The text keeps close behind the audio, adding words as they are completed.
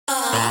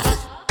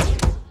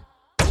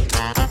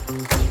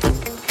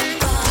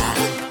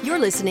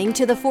listening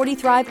to the 40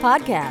 Thrive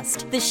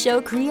Podcast, the show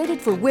created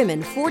for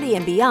women 40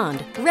 and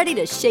beyond, ready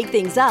to shake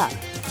things up.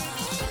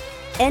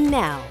 And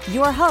now,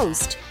 your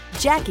host,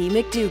 Jackie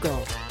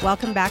McDougall.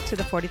 Welcome back to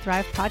the 40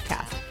 Thrive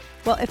Podcast.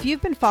 Well, if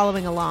you've been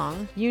following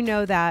along, you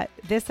know that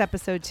this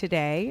episode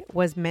today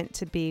was meant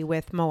to be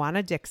with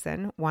Moana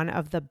Dixon, one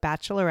of the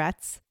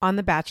bachelorettes on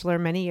The Bachelor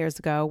many years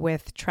ago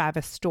with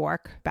Travis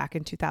Stork back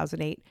in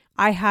 2008.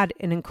 I had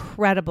an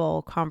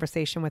incredible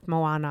conversation with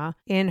Moana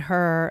in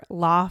her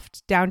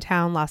loft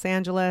downtown Los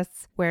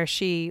Angeles, where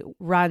she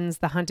runs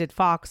The Hunted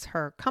Fox,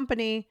 her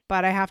company.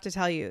 But I have to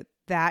tell you,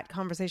 that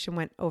conversation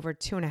went over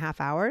 2.5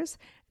 hours.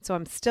 So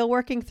I'm still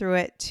working through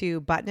it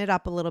to button it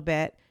up a little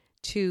bit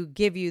to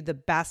give you the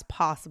best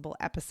possible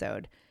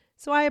episode.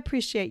 So I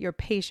appreciate your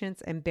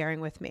patience and bearing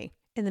with me.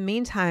 In the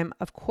meantime,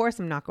 of course,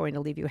 I'm not going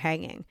to leave you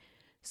hanging.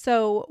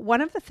 So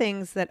one of the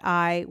things that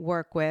I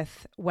work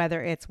with,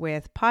 whether it's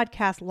with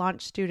podcast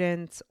launch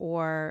students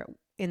or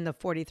in the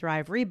 40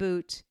 Thrive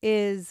reboot,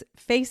 is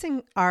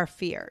facing our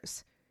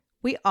fears.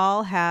 We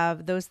all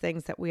have those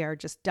things that we are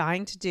just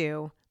dying to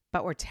do,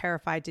 but we're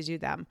terrified to do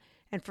them.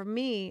 And for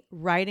me,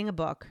 writing a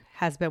book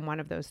has been one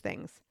of those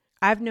things.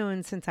 I've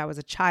known since I was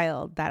a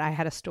child that I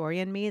had a story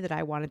in me that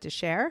I wanted to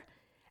share.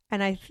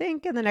 And I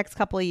think in the next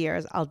couple of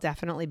years, I'll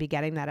definitely be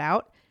getting that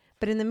out.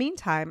 But in the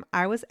meantime,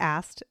 I was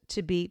asked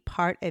to be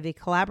part of a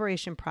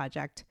collaboration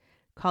project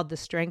called The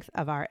Strength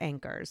of Our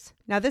Anchors.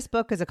 Now, this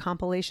book is a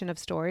compilation of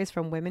stories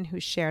from women who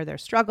share their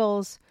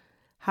struggles,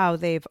 how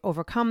they've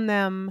overcome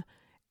them,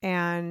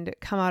 and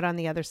come out on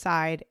the other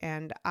side.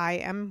 And I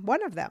am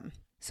one of them.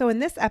 So in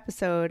this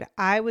episode,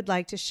 I would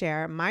like to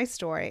share my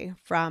story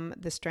from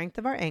The Strength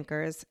of Our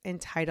Anchors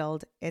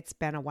entitled, It's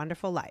Been a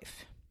Wonderful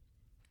Life.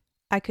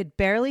 I could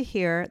barely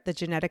hear the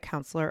genetic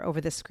counselor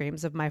over the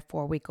screams of my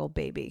 4-week-old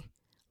baby.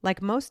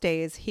 Like most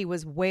days, he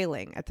was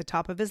wailing at the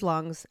top of his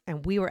lungs,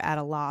 and we were at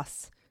a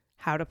loss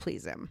how to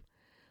please him.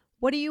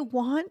 What do you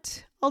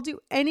want? I'll do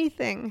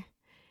anything.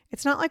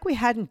 It's not like we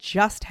hadn't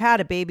just had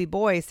a baby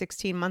boy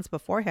 16 months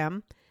before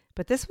him,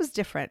 but this was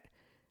different.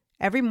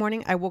 Every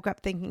morning I woke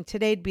up thinking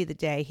today'd be the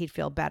day he'd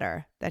feel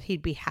better, that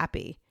he'd be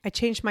happy. I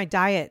changed my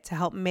diet to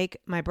help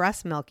make my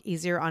breast milk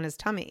easier on his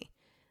tummy.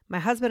 My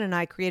husband and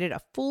I created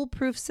a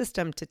foolproof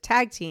system to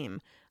tag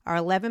team our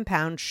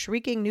 11-pound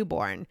shrieking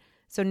newborn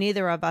so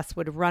neither of us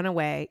would run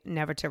away,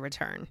 never to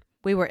return.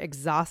 We were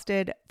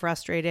exhausted,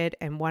 frustrated,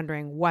 and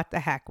wondering what the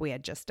heck we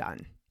had just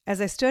done.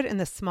 As I stood in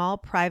the small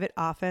private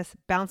office,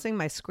 bouncing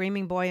my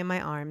screaming boy in my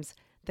arms,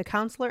 the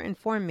counselor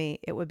informed me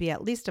it would be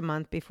at least a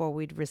month before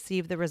we'd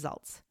receive the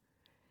results.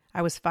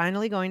 I was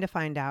finally going to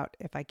find out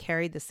if I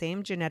carried the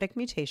same genetic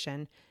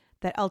mutation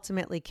that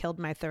ultimately killed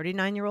my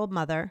 39-year-old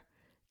mother,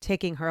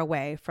 taking her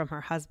away from her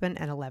husband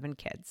and 11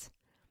 kids.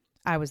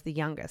 I was the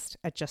youngest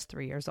at just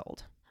 3 years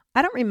old.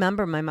 I don't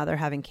remember my mother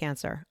having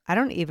cancer. I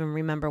don't even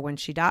remember when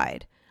she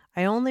died.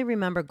 I only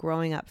remember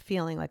growing up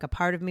feeling like a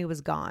part of me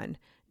was gone,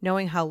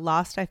 knowing how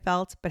lost I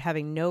felt, but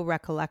having no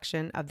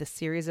recollection of the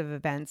series of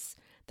events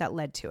that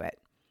led to it.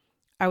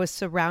 I was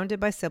surrounded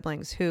by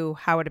siblings who,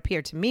 how it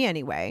appeared to me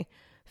anyway,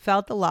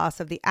 felt the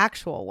loss of the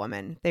actual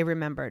woman they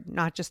remembered,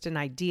 not just an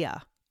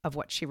idea of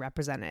what she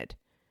represented.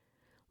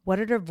 What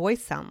did her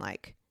voice sound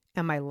like?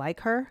 Am I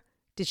like her?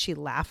 Did she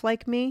laugh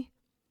like me?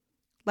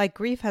 Like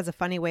grief has a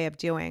funny way of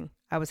doing,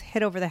 I was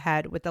hit over the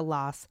head with the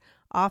loss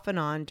off and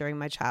on during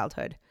my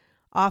childhood,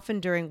 often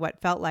during what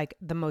felt like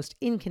the most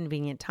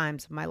inconvenient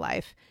times of my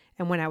life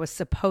and when I was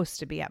supposed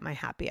to be at my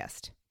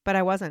happiest. But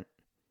I wasn't.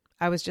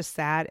 I was just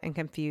sad and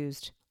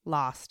confused,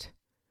 lost.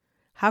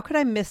 How could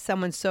I miss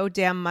someone so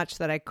damn much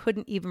that I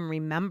couldn't even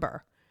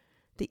remember?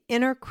 The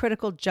inner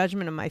critical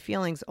judgment of my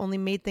feelings only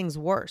made things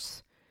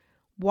worse.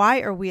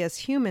 Why are we as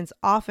humans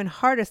often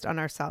hardest on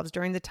ourselves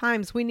during the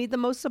times we need the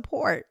most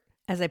support?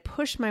 As I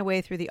pushed my way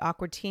through the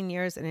awkward teen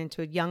years and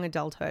into young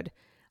adulthood,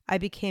 I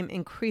became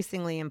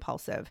increasingly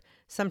impulsive,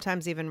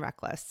 sometimes even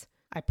reckless.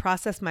 I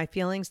processed my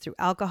feelings through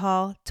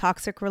alcohol,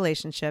 toxic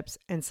relationships,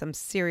 and some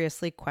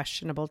seriously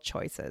questionable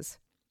choices.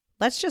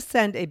 Let's just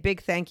send a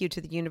big thank you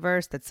to the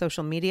universe that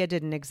social media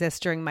didn't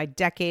exist during my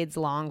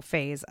decades-long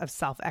phase of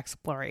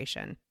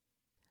self-exploration.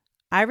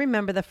 I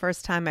remember the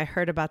first time I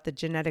heard about the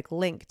genetic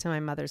link to my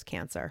mother's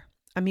cancer,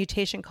 a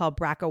mutation called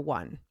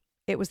BRCA1.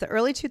 It was the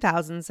early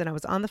 2000s and I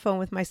was on the phone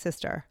with my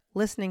sister,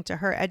 listening to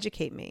her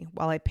educate me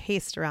while I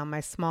paced around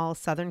my small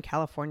Southern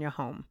California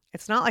home.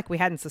 It's not like we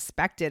hadn't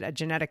suspected a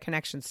genetic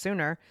connection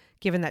sooner,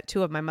 given that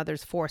 2 of my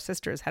mother's 4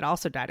 sisters had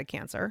also died of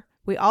cancer.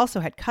 We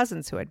also had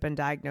cousins who had been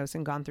diagnosed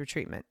and gone through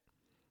treatment.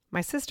 My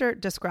sister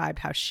described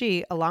how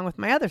she, along with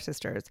my other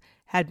sisters,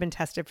 had been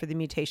tested for the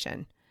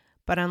mutation.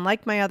 But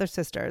unlike my other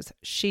sisters,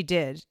 she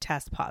did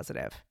test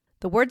positive.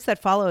 The words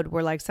that followed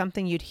were like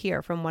something you'd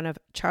hear from one of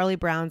Charlie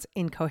Brown's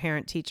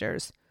incoherent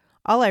teachers.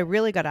 All I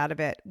really got out of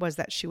it was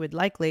that she would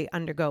likely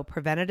undergo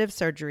preventative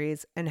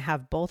surgeries and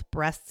have both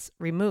breasts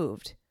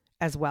removed,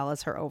 as well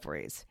as her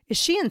ovaries. Is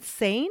she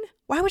insane?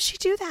 Why would she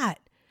do that?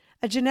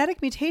 A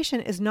genetic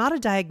mutation is not a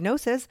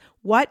diagnosis.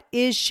 What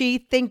is she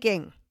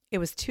thinking? It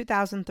was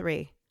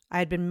 2003. I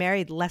had been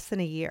married less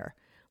than a year.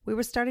 We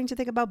were starting to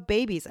think about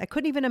babies. I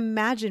couldn't even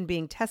imagine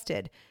being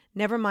tested,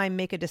 never mind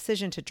make a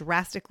decision to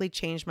drastically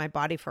change my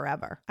body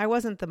forever. I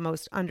wasn't the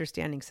most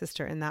understanding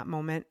sister in that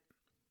moment.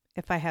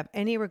 If I have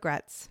any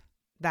regrets,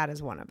 that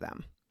is one of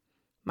them.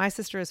 My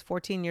sister is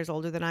 14 years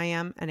older than I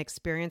am and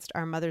experienced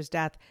our mother's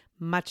death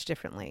much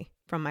differently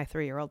from my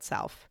 3-year-old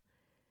self.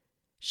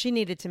 She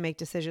needed to make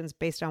decisions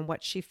based on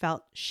what she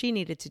felt she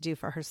needed to do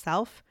for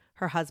herself,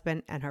 her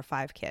husband, and her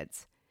 5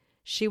 kids.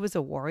 She was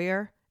a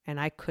warrior, and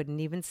I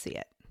couldn't even see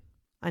it.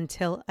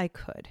 Until I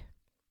could.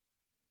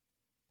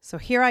 So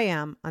here I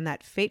am on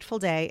that fateful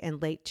day in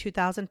late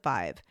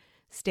 2005,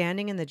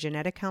 standing in the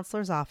genetic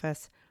counselor's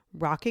office,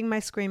 rocking my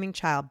screaming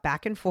child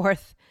back and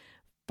forth,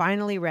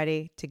 finally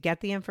ready to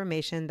get the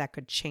information that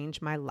could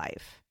change my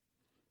life.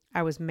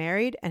 I was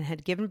married and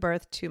had given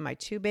birth to my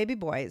 2 baby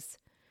boys.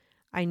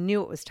 I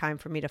knew it was time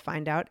for me to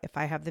find out if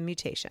I have the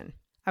mutation.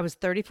 I was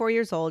 34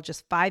 years old,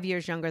 just 5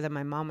 years younger than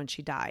my mom when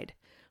she died.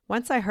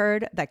 Once I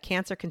heard that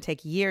cancer can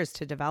take years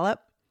to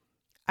develop,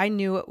 I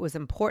knew it was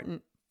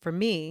important for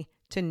me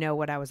to know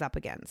what I was up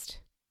against.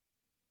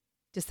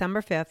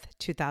 December 5th,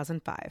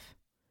 2005.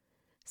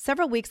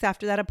 Several weeks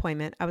after that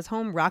appointment, I was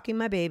home rocking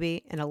my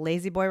baby in a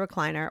lazy boy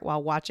recliner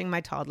while watching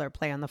my toddler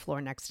play on the floor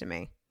next to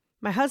me.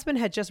 My husband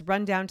had just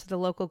run down to the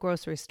local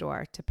grocery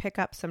store to pick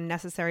up some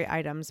necessary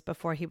items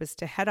before he was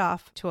to head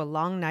off to a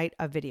long night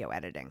of video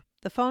editing.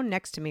 The phone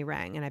next to me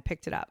rang and I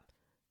picked it up.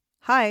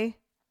 Hi.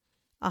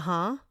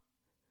 Uh-huh.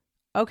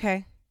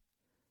 Okay.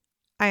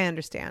 I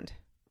understand.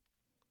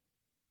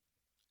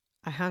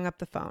 I hung up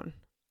the phone.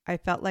 I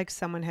felt like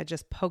someone had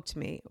just poked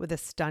me with a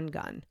stun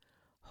gun.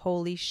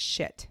 Holy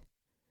shit.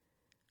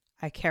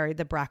 I carried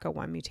the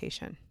BRCA1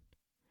 mutation.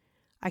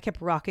 I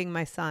kept rocking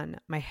my son,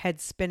 my head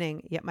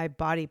spinning, yet my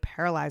body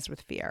paralyzed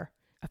with fear.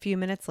 A few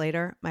minutes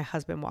later, my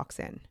husband walks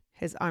in,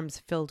 his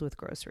arms filled with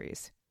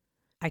groceries.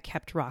 I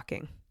kept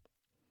rocking.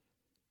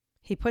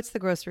 He puts the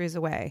groceries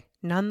away,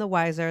 none the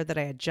wiser that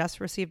I had just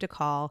received a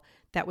call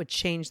that would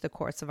change the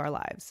course of our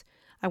lives.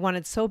 I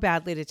wanted so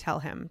badly to tell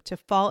him, to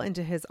fall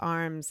into his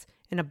arms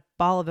in a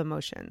ball of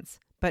emotions.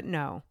 But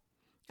no,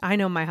 I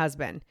know my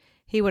husband.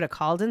 He would have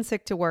called in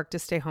sick to work to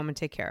stay home and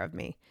take care of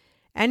me.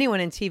 Anyone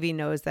in TV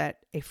knows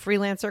that a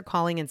freelancer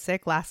calling in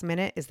sick last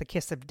minute is the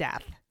kiss of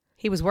death.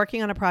 He was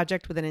working on a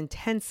project with an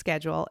intense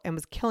schedule and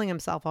was killing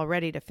himself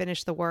already to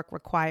finish the work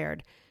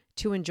required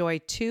to enjoy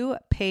 2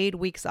 paid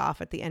weeks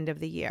off at the end of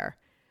the year.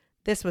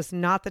 This was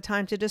not the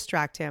time to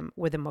distract him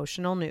with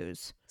emotional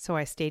news, so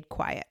I stayed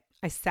quiet.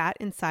 I sat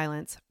in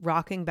silence,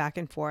 rocking back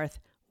and forth,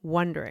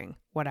 wondering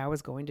what I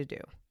was going to do.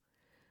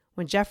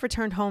 When Jeff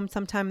returned home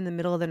sometime in the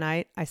middle of the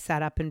night, I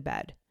sat up in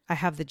bed. I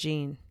have the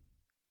gene.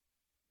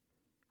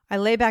 I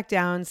lay back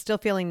down, still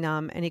feeling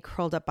numb, and he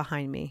curled up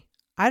behind me.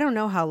 I don't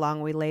know how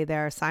long we lay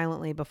there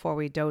silently before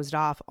we dozed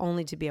off,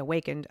 only to be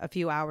awakened a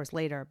few hours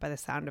later by the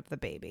sound of the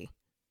baby.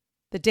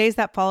 The days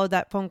that followed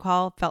that phone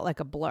call felt like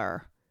a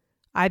blur.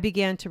 I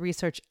began to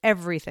research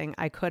everything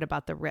I could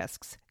about the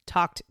risks,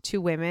 talked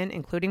to women,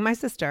 including my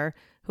sister,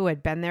 who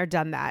had been there,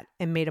 done that,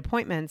 and made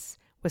appointments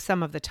with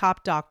some of the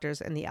top doctors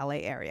in the LA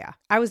area.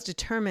 I was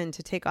determined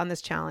to take on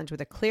this challenge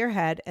with a clear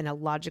head and a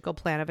logical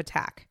plan of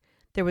attack.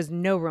 There was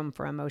no room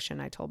for emotion,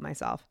 I told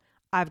myself.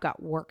 I've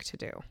got work to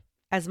do.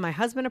 As my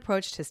husband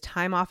approached his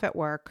time off at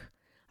work,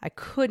 I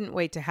couldn't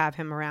wait to have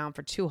him around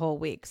for 2 whole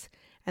weeks.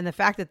 And the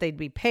fact that they'd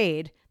be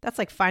paid, that's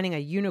like finding a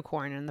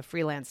unicorn in the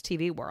freelance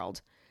TV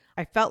world.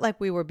 I felt like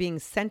we were being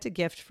sent a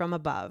gift from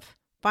above.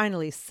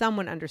 Finally,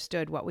 someone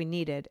understood what we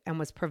needed and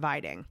was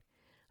providing.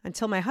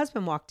 Until my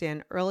husband walked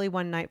in early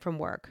one night from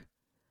work.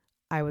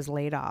 I was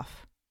laid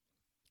off,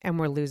 and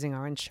we're losing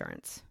our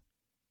insurance.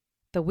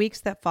 The weeks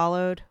that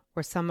followed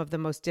were some of the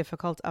most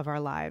difficult of our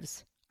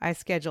lives. I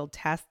scheduled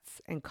tests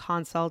and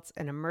consults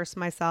and immersed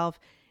myself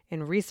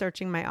in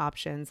researching my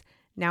options,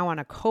 now on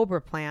a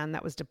COBRA plan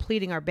that was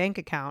depleting our bank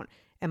account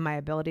and my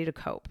ability to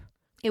cope.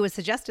 It was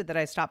suggested that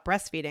I stop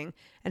breastfeeding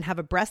and have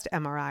a breast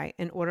MRI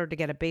in order to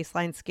get a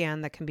baseline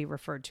scan that can be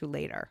referred to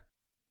later.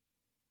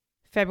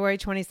 February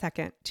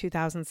 22nd,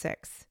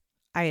 2006.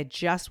 I had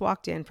just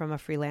walked in from a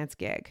freelance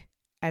gig.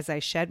 As I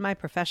shed my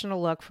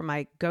professional look for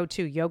my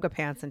go-to yoga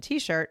pants and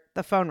t-shirt,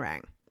 the phone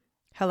rang.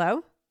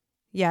 Hello?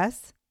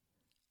 Yes?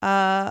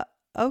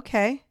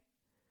 Okay.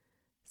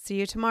 See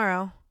you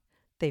tomorrow.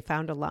 They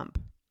found a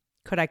lump.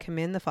 Could I come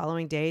in the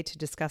following day to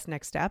discuss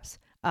next steps?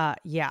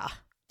 Yeah.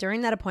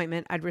 During that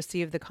appointment, I'd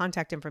received the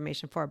contact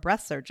information for a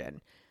breast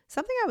surgeon,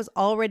 something I was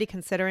already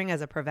considering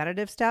as a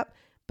preventative step,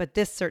 but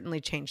this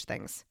certainly changed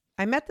things.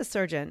 I met the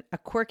surgeon, a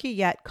quirky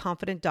yet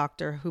confident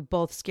doctor who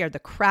both scared the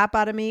crap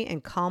out of me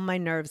and calmed my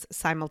nerves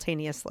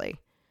simultaneously.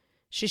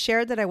 She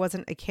shared that I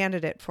wasn't a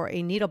candidate for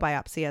a needle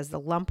biopsy as the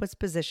lump was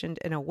positioned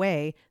in a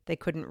way they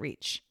couldn't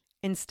reach.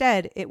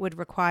 Instead, it would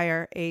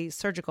require a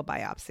surgical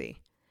biopsy.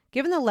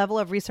 Given the level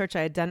of research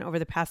I had done over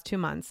the past 2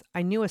 months,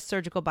 I knew a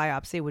surgical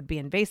biopsy would be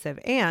invasive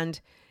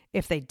and,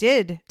 if they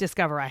did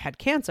discover I had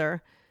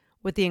cancer,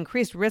 with the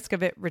increased risk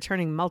of it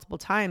returning multiple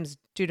times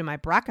due to my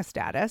BRCA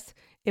status,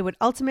 it would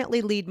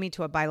ultimately lead me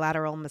to a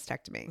bilateral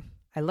mastectomy.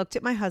 I looked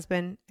at my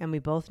husband and we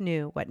both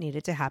knew what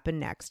needed to happen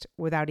next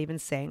without even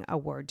saying a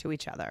word to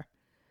each other.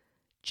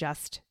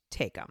 Just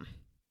take them.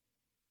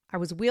 I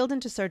was wheeled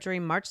into surgery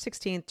March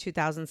 16,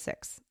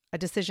 2006, a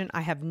decision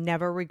I have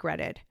never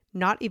regretted,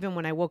 not even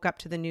when I woke up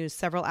to the news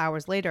several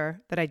hours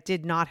later that I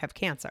did not have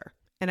cancer.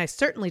 And I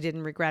certainly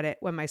didn't regret it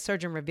when my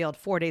surgeon revealed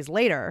 4 days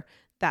later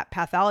that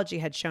pathology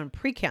had shown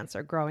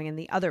precancer growing in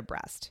the other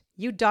breast.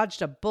 "You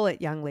dodged a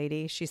bullet, young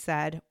lady," she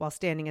said while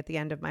standing at the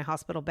end of my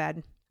hospital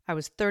bed. I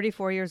was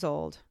 34 years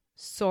old,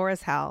 sore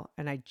as hell,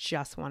 and I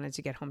just wanted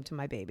to get home to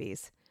my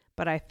babies.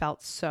 But I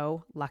felt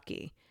so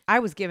lucky. I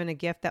was given a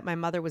gift that my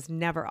mother was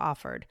never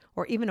offered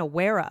or even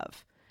aware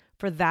of.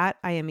 For that,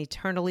 I am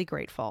eternally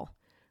grateful.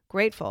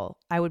 Grateful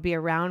I would be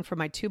around for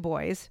my 2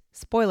 boys,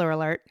 spoiler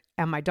alert,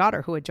 and my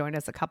daughter who had joined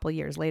us a couple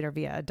years later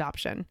via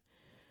adoption.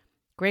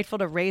 Grateful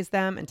to raise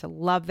them and to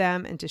love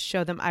them and to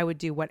show them I would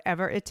do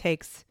whatever it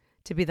takes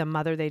to be the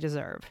mother they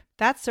deserve.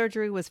 That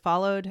surgery was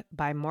followed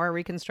by more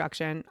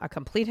reconstruction, a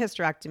complete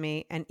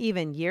hysterectomy, and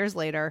even years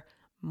later,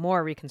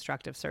 more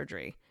reconstructive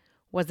surgery.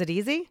 Was it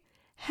easy?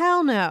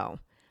 Hell no.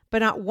 But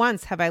not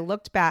once have I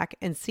looked back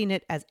and seen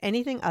it as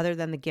anything other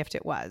than the gift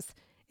it was.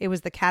 It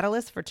was the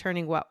catalyst for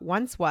turning what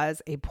once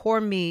was a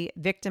poor me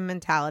victim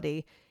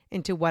mentality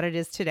into what it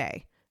is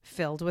today,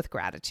 filled with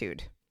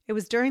gratitude. It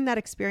was during that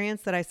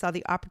experience that I saw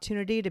the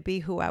opportunity to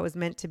be who I was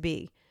meant to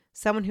be.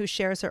 Someone who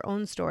shares her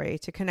own story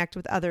to connect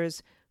with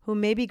others who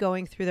may be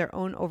going through their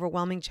own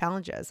overwhelming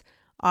challenges,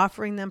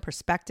 offering them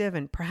perspective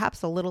and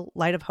perhaps a little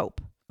light of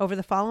hope. Over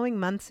the following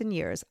months and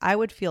years, I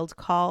would field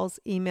calls,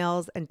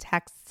 emails, and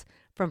texts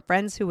from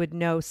friends who would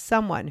know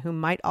someone who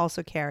might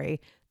also carry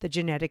the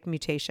genetic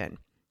mutation.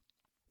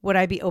 Would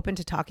I be open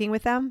to talking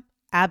with them?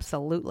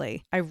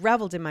 Absolutely. I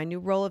reveled in my new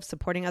role of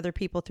supporting other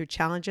people through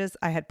challenges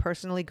I had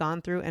personally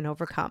gone through and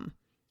overcome.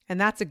 And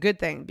that's a good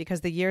thing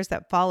because the years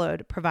that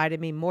followed provided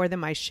me more than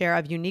my share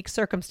of unique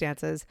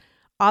circumstances,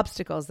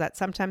 obstacles that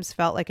sometimes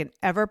felt like an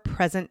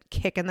ever-present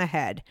kick in the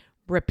head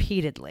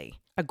repeatedly,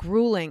 a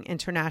grueling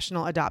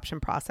international adoption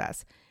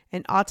process,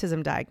 an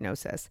autism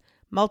diagnosis,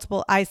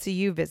 multiple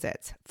ICU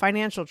visits,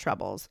 financial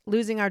troubles,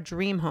 losing our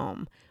dream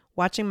home,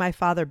 watching my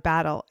father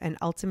battle and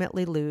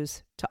ultimately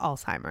lose to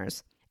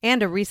Alzheimer's,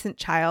 and a recent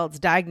child's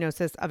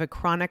diagnosis of a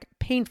chronic,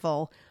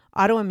 painful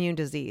autoimmune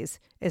disease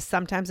is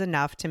sometimes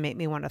enough to make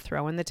me want to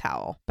throw in the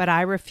towel, but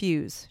I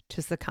refuse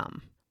to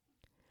succumb.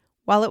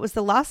 While it was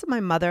the loss of my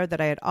mother that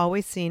I had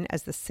always seen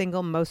as the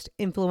single most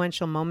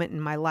influential moment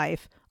in my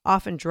life,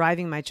 often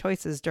driving my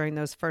choices during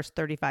those first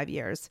 35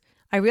 years,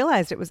 I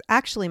realized it was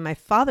actually my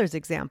father's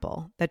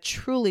example that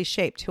truly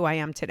shaped who I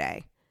am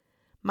today.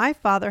 My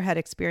father had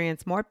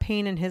experienced more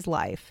pain in his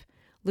life,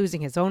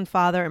 losing his own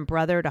father and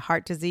brother to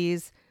heart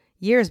disease,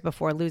 years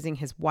before losing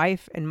his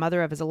wife and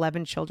mother of his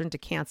 11 children to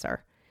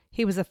cancer.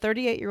 He was a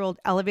 38-year-old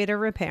elevator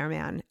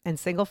repairman and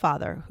single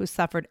father who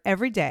suffered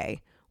every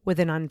day with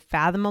an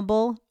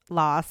unfathomable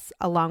loss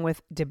along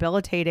with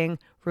debilitating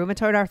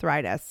rheumatoid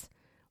arthritis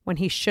when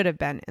he should have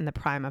been in the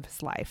prime of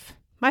his life.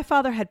 My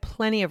father had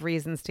plenty of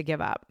reasons to give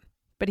up,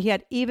 but he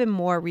had even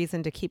more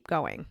reason to keep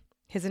going.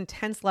 His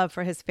intense love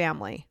for his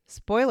family,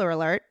 spoiler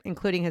alert,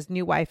 including his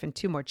new wife and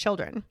 2 more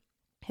children,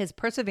 his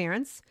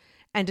perseverance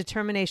and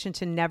determination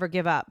to never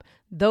give up,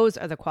 those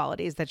are the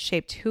qualities that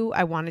shaped who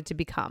I wanted to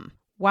become.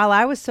 While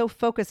I was so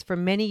focused for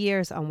many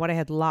years on what I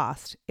had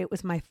lost, it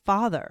was my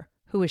father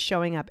who was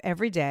showing up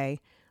every day,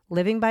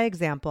 living by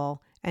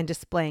example, and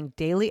displaying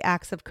daily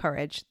acts of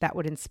courage that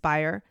would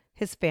inspire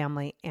his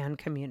family and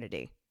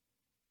community.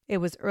 It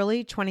was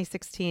early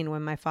 2016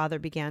 when my father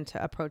began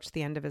to approach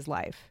the end of his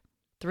life.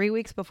 3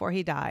 weeks before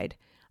he died,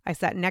 I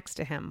sat next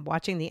to him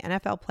watching the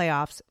NFL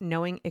playoffs,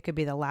 knowing it could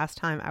be the last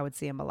time I would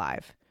see him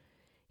alive.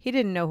 He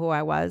didn't know who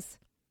I was.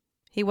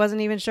 He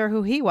wasn't even sure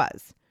who he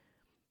was.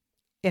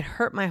 It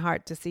hurt my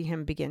heart to see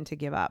him begin to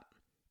give up.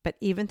 But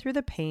even through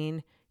the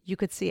pain, you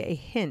could see a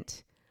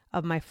hint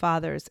of my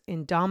father's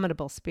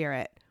indomitable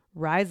spirit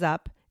rise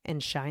up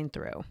and shine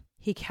through.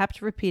 He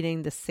kept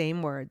repeating the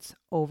same words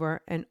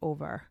over and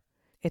over.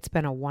 It's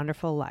been a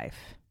wonderful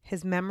life.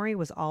 His memory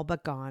was all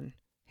but gone.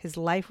 His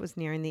life was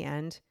nearing the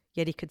end,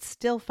 yet he could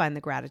still find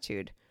the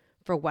gratitude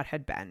for what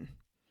had been.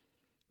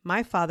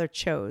 My father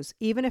chose,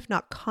 even if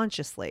not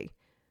consciously,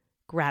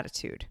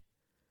 gratitude.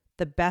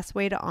 The best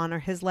way to honor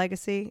his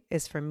legacy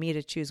is for me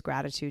to choose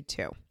gratitude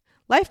too.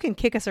 Life can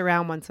kick us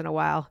around once in a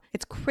while.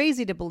 It's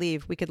crazy to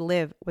believe we could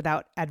live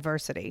without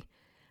adversity.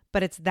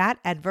 But it's that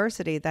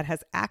adversity that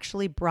has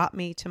actually brought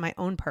me to my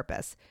own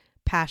purpose,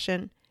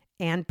 passion,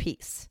 and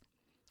peace.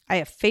 I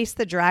have faced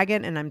the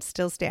dragon and I'm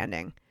still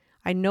standing.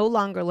 I no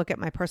longer look at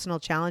my personal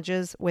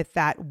challenges with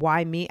that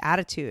why me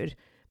attitude,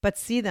 but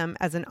see them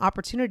as an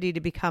opportunity to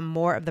become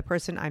more of the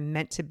person I'm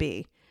meant to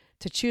be,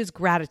 to choose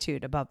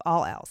gratitude above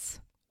all else.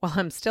 While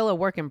I'm still a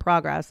work in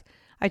progress,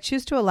 I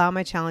choose to allow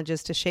my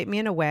challenges to shape me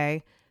in a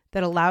way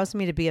that allows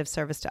me to be of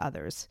service to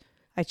others.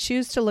 I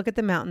choose to look at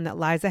the mountain that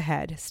lies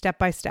ahead, step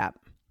by step,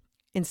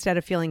 instead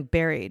of feeling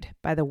buried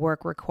by the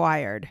work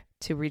required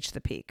to reach the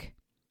peak.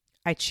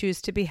 I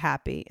choose to be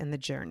happy in the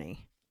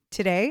journey.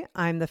 Today,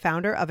 I'm the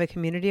founder of a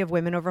community of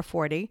women over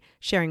 40,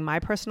 sharing my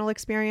personal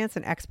experience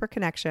and expert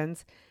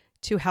connections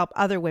to help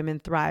other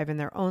women thrive in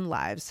their own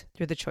lives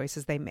through the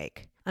choices they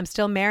make. I'm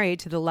still married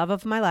to the love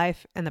of my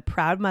life and the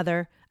proud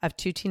mother of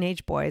 2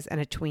 teenage boys and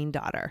a tween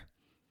daughter.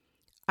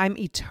 I'm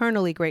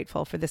eternally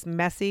grateful for this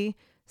messy,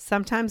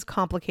 sometimes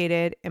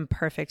complicated,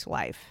 imperfect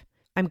life.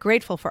 I'm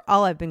grateful for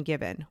all I've been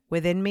given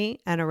within me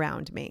and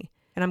around me.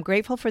 And I'm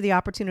grateful for the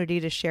opportunity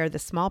to share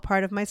this small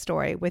part of my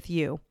story with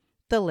you,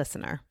 the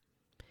listener.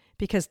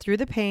 Because through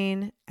the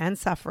pain and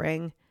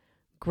suffering,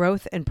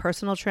 growth and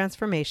personal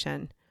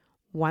transformation,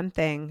 one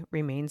thing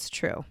remains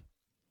true.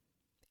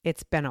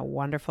 It's been a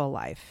wonderful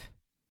life.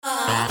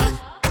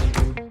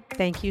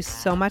 Thank you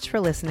so much for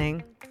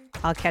listening.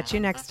 I'll catch you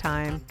next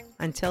time.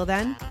 Until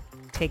then,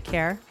 take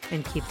care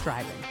and keep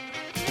thriving.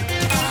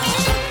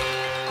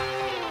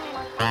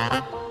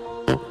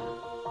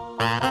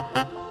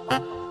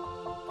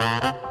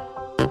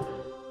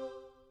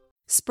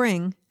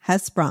 Spring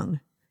has sprung,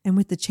 and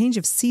with the change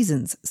of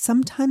seasons,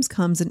 sometimes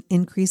comes an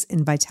increase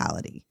in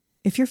vitality.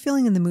 If you're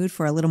feeling in the mood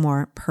for a little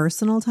more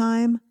personal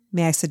time,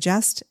 may I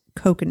suggest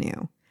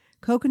Coconu.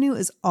 Coconu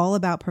is all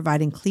about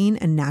providing clean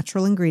and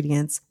natural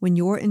ingredients when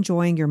you're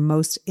enjoying your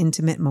most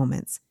intimate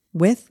moments,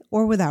 with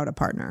or without a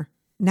partner.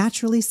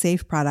 Naturally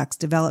safe products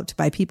developed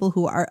by people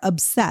who are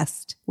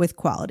obsessed with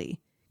quality.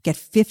 Get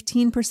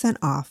 15%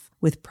 off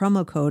with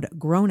promo code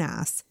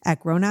GROWNASS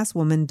at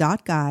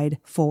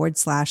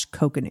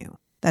grownasswoman.guide/Coconu.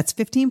 That's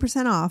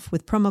 15% off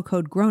with promo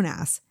code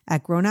GROWNASS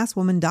at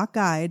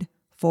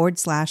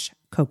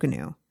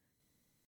grownasswoman.guide/Coconu.